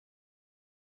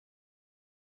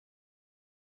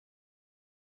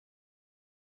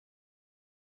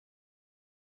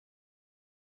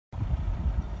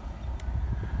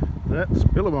That's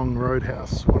Billabong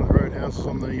Roadhouse, one of the roadhouses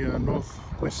on the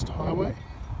Northwest Highway.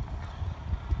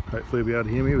 Hopefully you'll be able to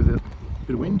hear me with a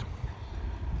bit of wind.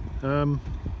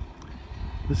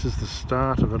 This is the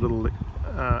start of a little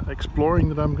exploring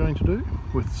that I'm going to do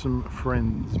with some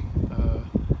friends.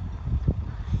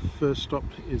 First stop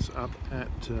is up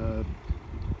at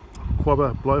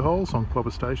Quobba Blowholes on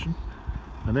Quobba Station,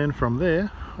 and then from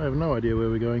there I have no idea where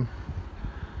we're going.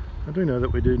 I do know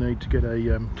that we do need to get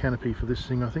a canopy for this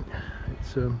thing. I think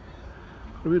it's got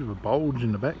a bit of a bulge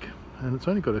in the back, and it's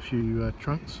only got a few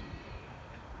trunks,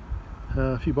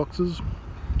 a few boxes,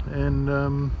 and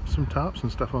some tarps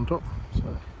and stuff on top. So,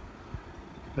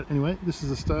 but anyway, this is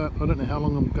the start. I don't know how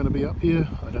long I'm going to be up here.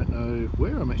 I don't know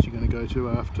where I'm actually going to go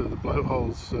to after the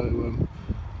blowholes, so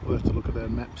we'll have to look at our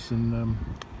maps and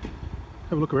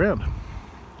have a look around.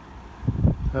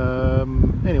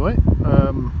 Anyway,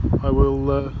 I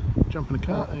will jump in the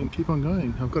car and keep on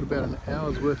going. I've got about an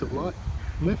hour's worth of light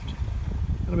left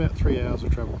and about 3 hours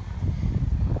of travel.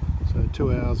 So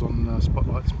 2 hours on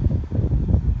spotlights.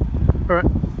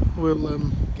 Alright, we'll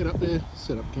get up there,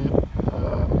 set up camp.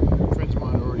 Friends of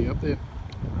mine are already up there.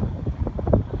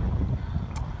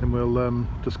 And we'll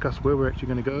discuss where we're actually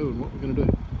going to go and what we're going to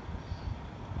do.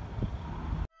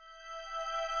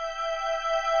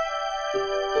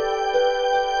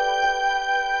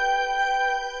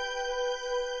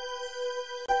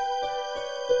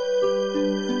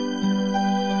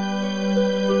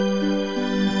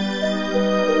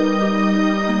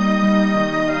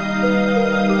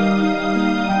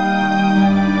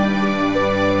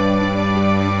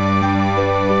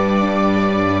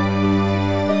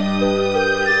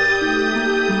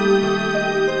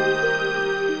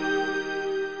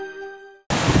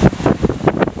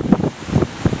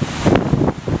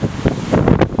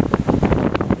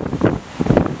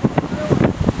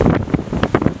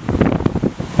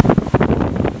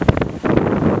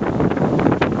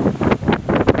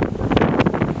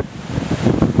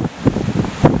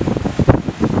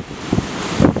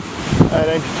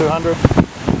 To 200.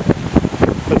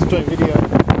 Let's do video.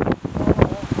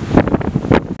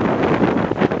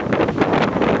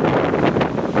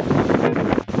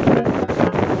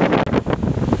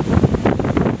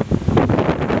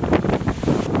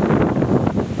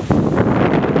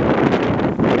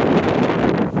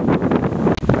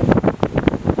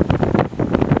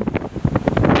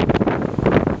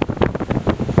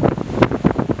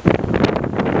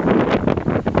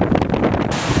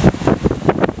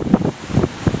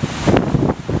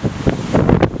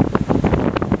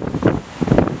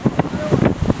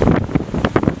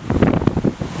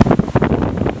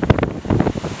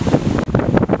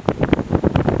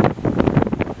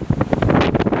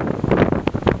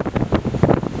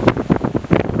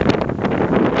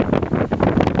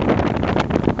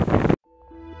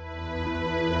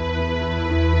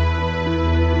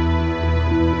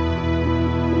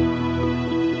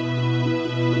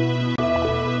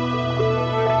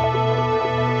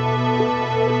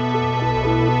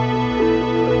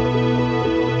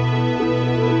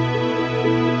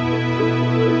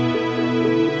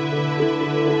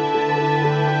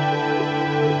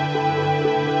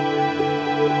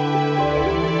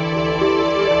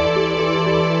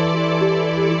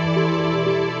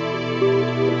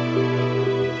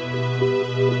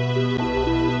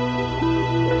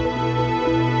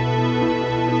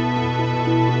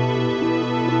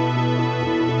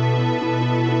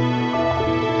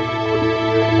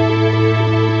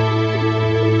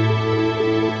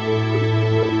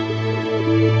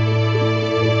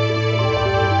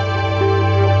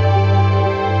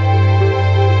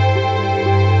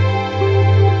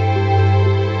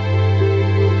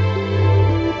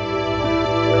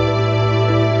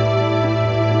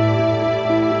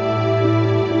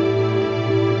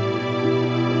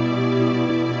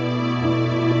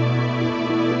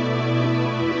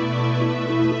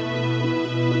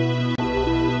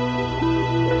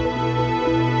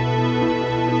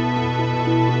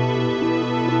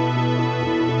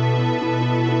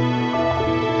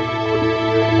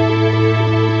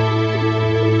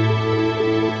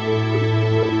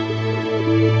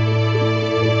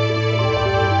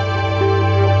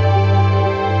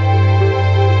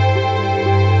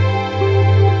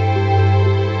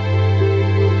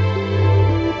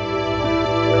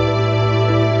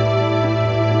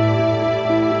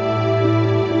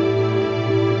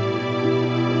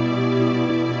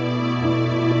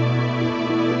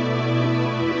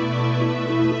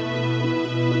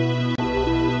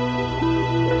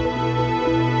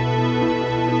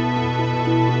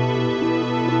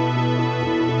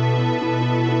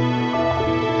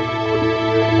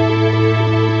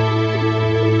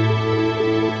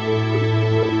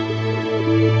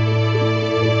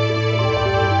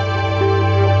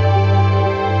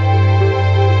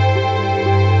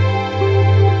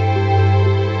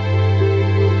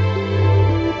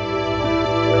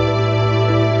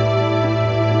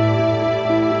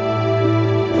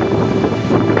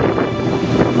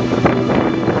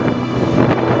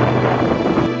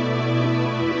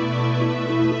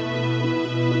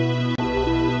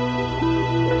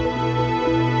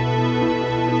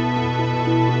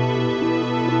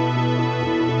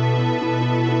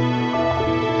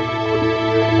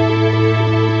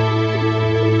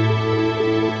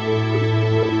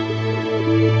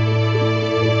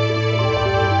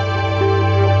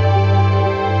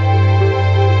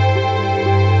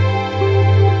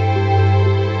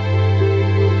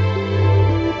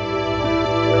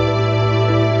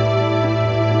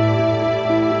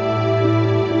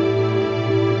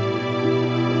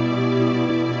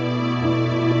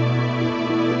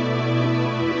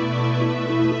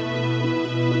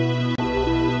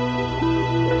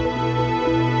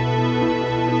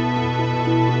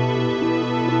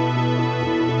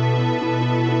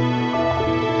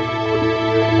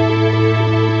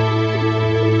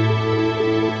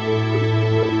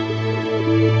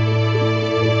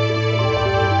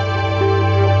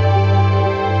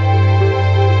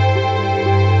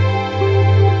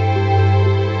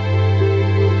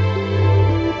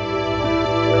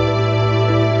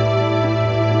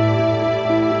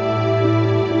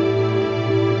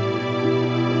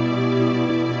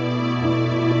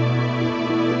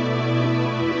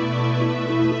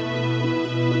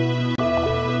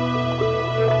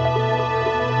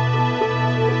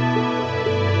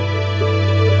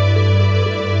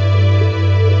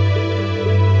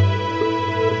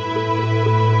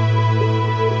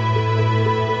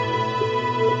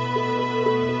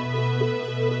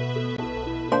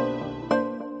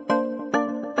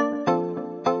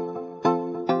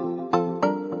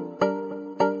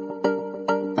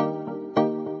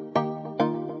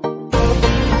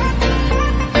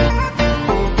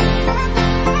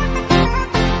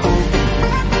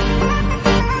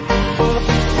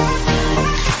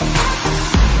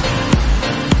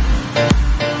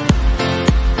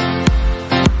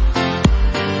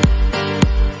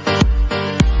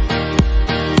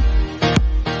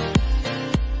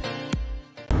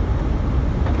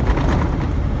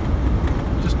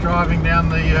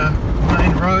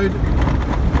 road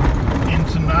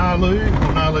into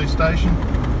Gnaraloo Station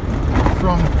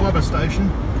from Quobba Station.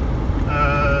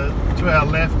 To our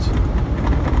left,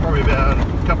 probably about a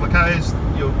couple of k's,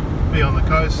 you'll be on the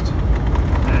coast,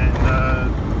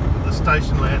 and the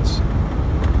station lands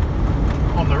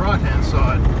on the right hand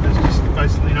side. There's just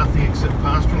basically nothing except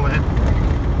pastoral land.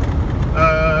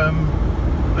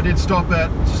 I did stop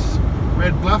at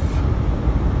Red Bluff.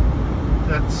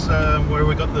 That's where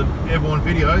we got the airborne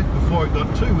video before it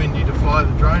got too windy to fly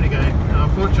the drone again. Now,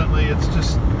 unfortunately,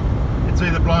 it's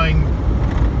either blowing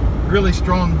really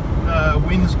strong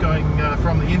winds going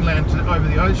from the inland to over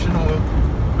the ocean, or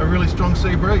a really strong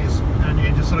sea breeze, and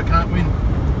you just sort of can't win.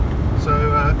 So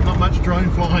not much drone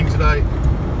flying today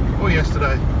or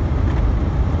yesterday.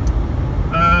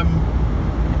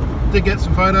 Did get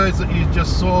some photos that you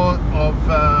just saw of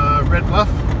Red Bluff.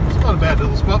 It's not a bad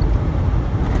little spot.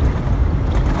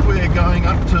 We're going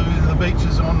up to the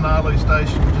beaches on Gnaraloo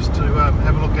Station just to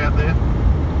have a look out there.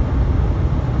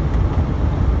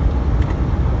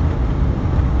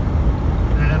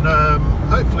 And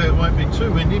hopefully it won't be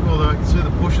too windy, although I can see the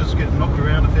bushes getting knocked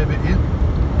around a fair bit here.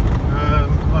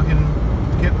 I can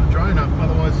get the drone up,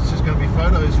 otherwise it's just going to be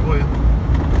photos for you.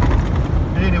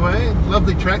 Anyway,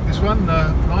 lovely track this one,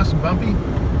 nice and bumpy.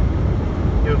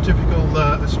 Your typical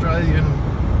Australian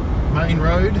main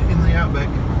road in the outback.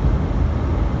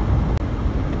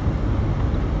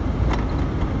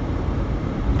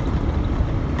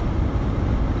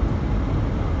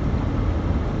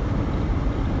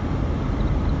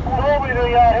 Normally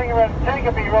the hang around the tank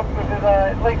will be rock because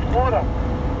it leaks water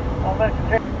on that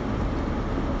tank.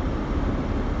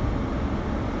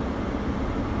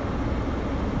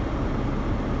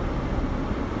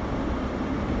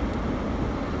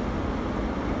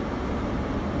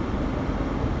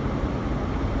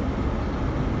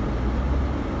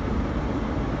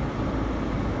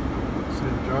 See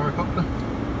the gyrocopter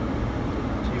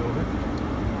to your left.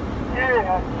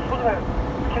 Yeah, look at that.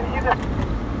 Can you hear that?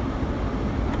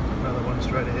 Another one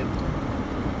straight ahead.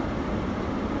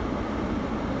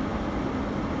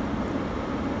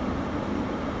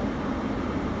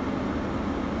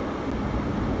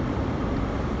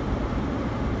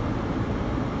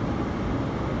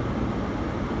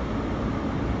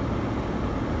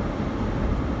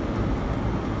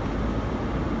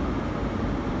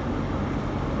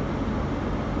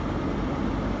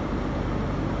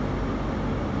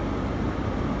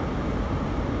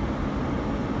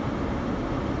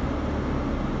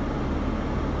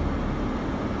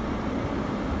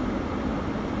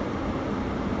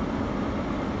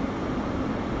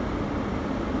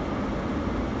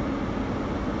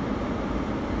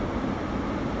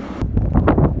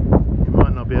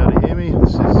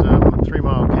 This is a 3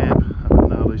 mile camp up at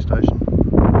Gnaraloo Station.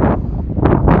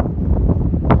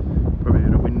 Probably a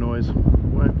bit of wind noise,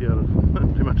 won't be able to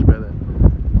do much about that.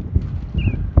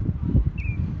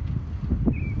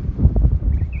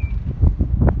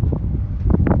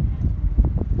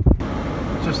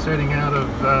 Just heading out of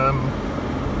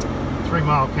 3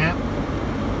 mile camp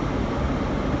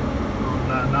on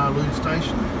Gnaraloo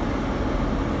Station.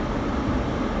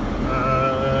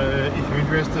 If you're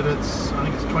interested, I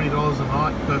think it's $20 a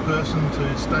night per person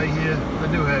to stay here. They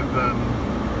do have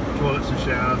toilets and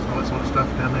showers and all that sort of stuff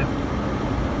down there,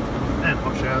 and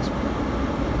hot showers.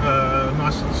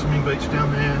 Nice little swimming beach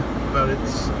down there, but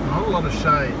it's not a lot of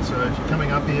shade, so if you're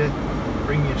coming up here,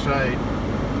 bring your shade,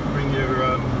 bring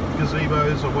your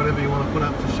gazebos or whatever you want to put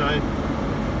up for shade,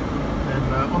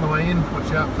 and on the way in,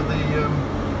 watch out for the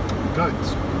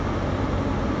goats.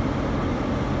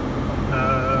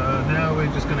 Now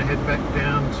we're just going to head back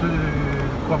down to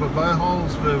Quobba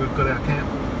Blowholes, where we've got our camp,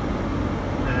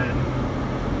 and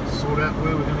sort out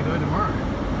where we're going to go tomorrow.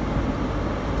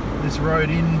 This road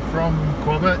in from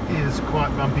Quobba is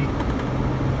quite bumpy,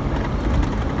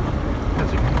 as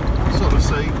you can sort of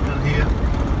see and hear.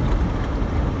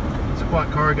 It's quite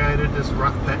corrugated, there's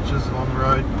rough patches along the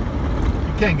road.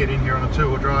 You can get in here on a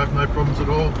 2-wheel drive, no problems at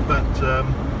all, but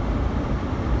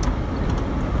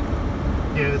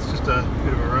yeah, it's just a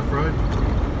bit of a rough road.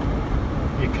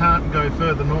 You can't go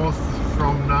further north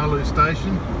from Gnaraloo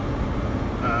Station.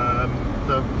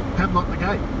 They've padlocked the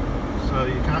gate, so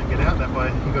you can't get out that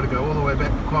way. You've got to go all the way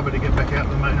back to Quobba to get back out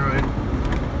the main road.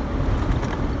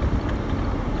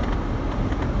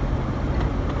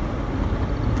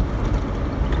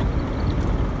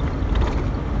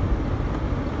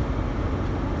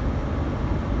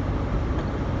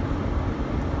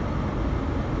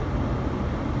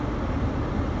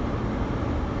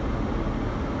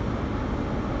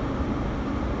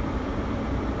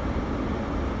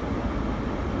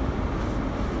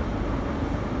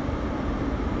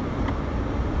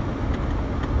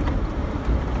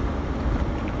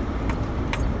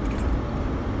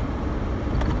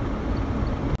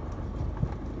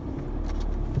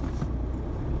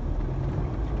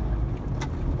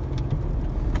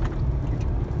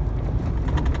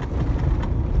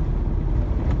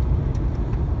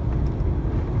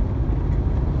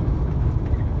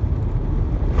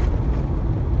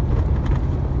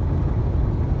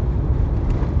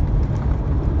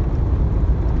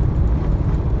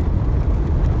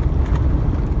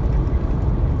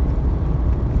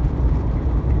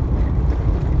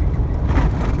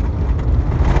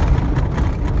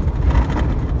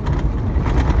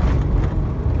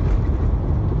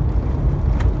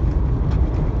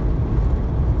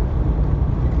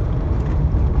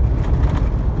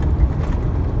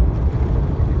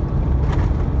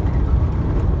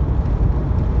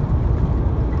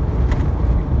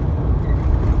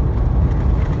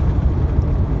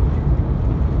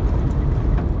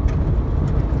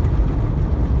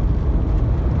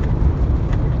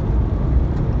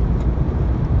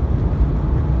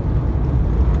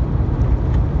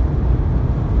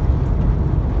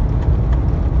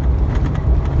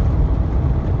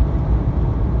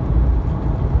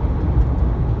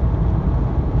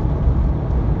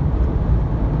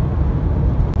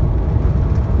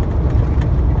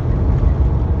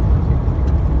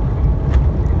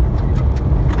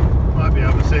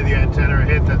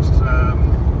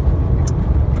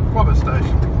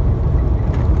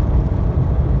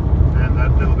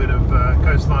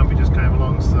 just came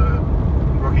along the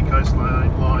Rocky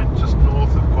Coastline line just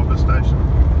north of Quobba Station.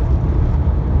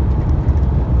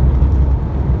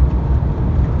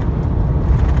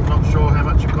 Not sure how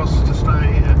much it costs to stay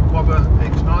at Quobba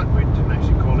each night. We didn't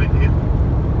actually call in here.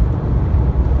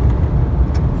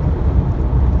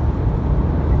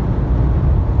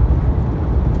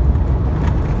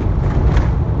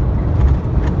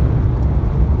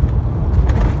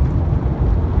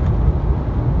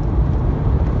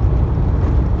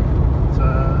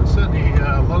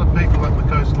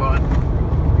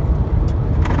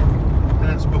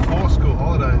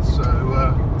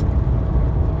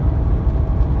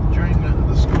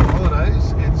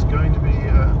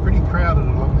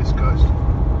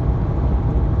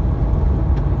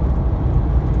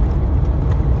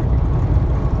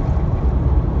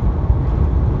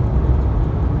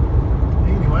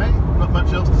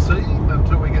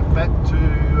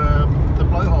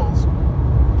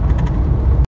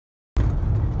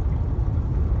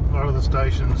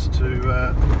 Stations to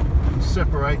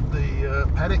separate the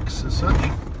paddocks as such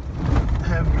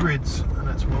have grids, and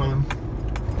that's one of them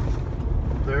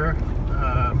there.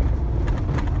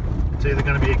 It's either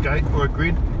going to be a gate or a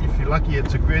grid. If you're lucky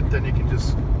it's a grid, then you can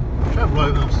just travel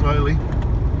over them slowly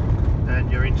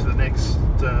and you're into the next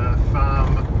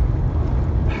farm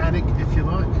paddock, if you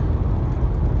like.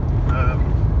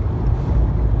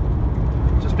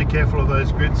 Just be careful of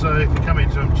those grids, so if you come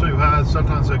into them too hard,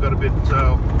 sometimes they've got a bit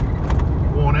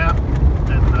worn out,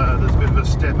 and there's a bit of a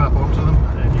step up onto them,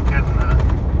 and you can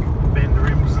bend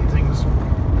rims and things.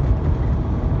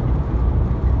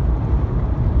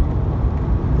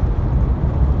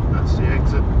 That's the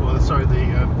exit, or sorry, the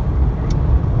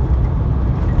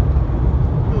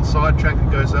little side track that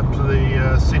goes up to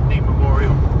the Sydney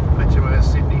Memorial,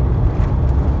 HMAS Sydney.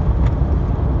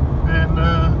 And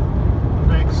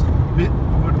next bit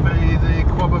would be the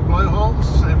Quobba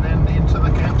Blowholes, and then into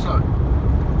the campsite.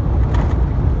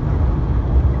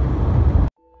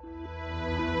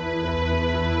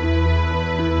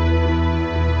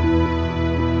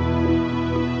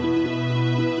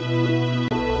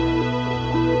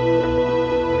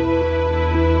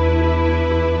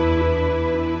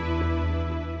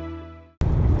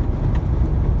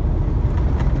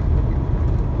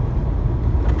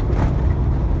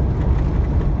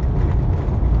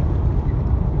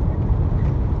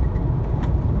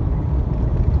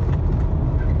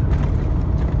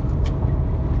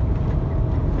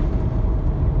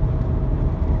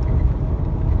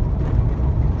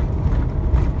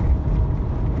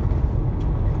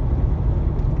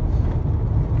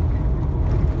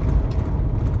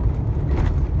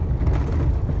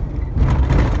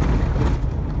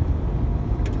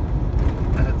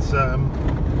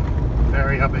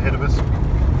 Ferry up ahead of us.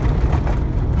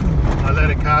 I let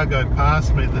a car go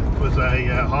past me that was a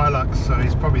Hilux, so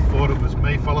he's probably thought it was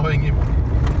me following him,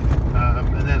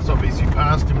 and then it's obviously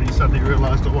passed him and he suddenly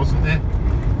realised I wasn't there.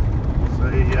 So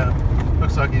he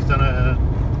looks like he's done a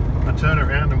turn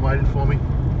around and waited for me.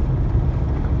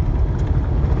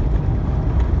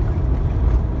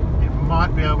 You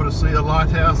might be able to see the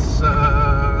lighthouse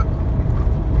up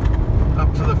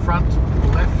to the front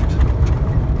left.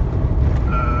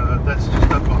 That's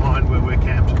just up behind where we're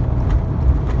camped.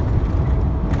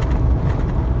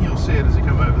 You'll see it as you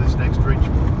come over this next ridge.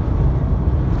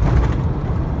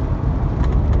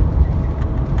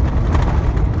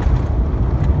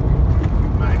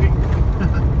 Maybe.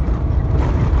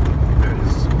 There it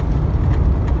is.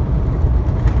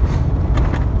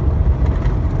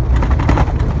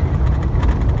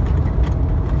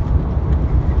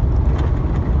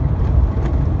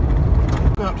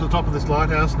 Go up to the top of this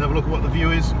lighthouse and have a look at what the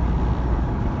view is.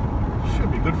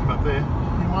 Should be good from up there.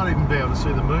 You might even be able to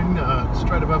see the moon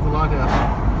straight above the lighthouse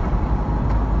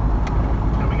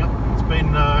coming up. It's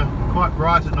been quite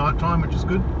bright at night time, which is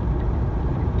good.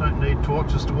 Don't need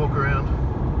torches to walk around.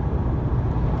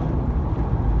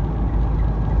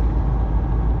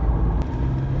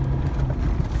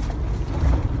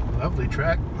 Lovely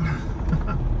track.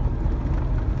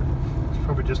 It's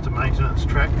probably just a maintenance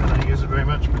track. They don't use it very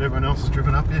much, but everyone else has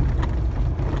driven up here.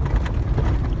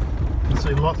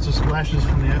 See lots of splashes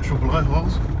from the actual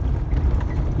blowholes.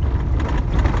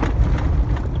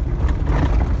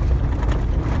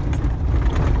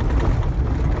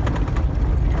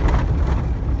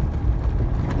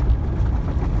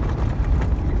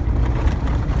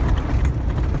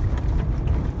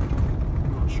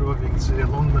 I'm not sure if you can see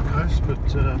along the coast, but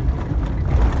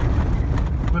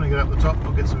when I get up the top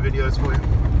I'll get some videos for you.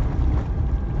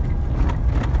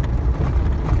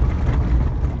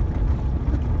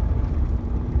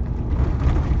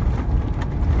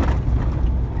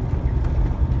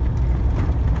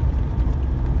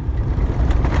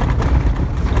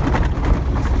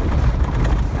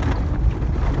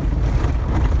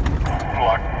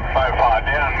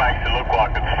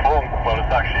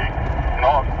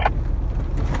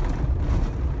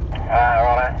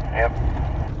 Righto, yep.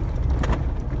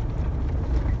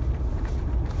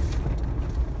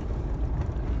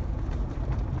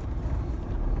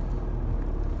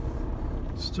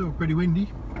 Still pretty windy,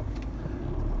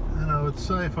 and I would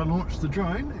say if I launched the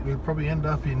drone it would probably end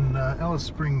up in Alice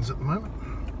Springs at the moment.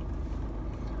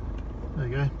 There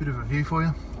you go, bit of a view for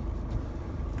you.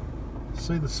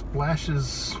 See the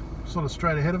splashes sort of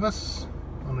straight ahead of us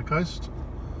on the coast.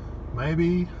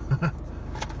 Maybe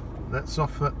that's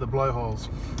off at the Blowholes.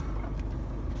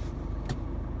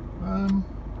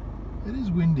 It is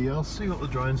windy. I'll see what the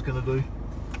drone's going to do.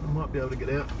 I might be able to get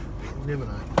out, you never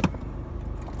know.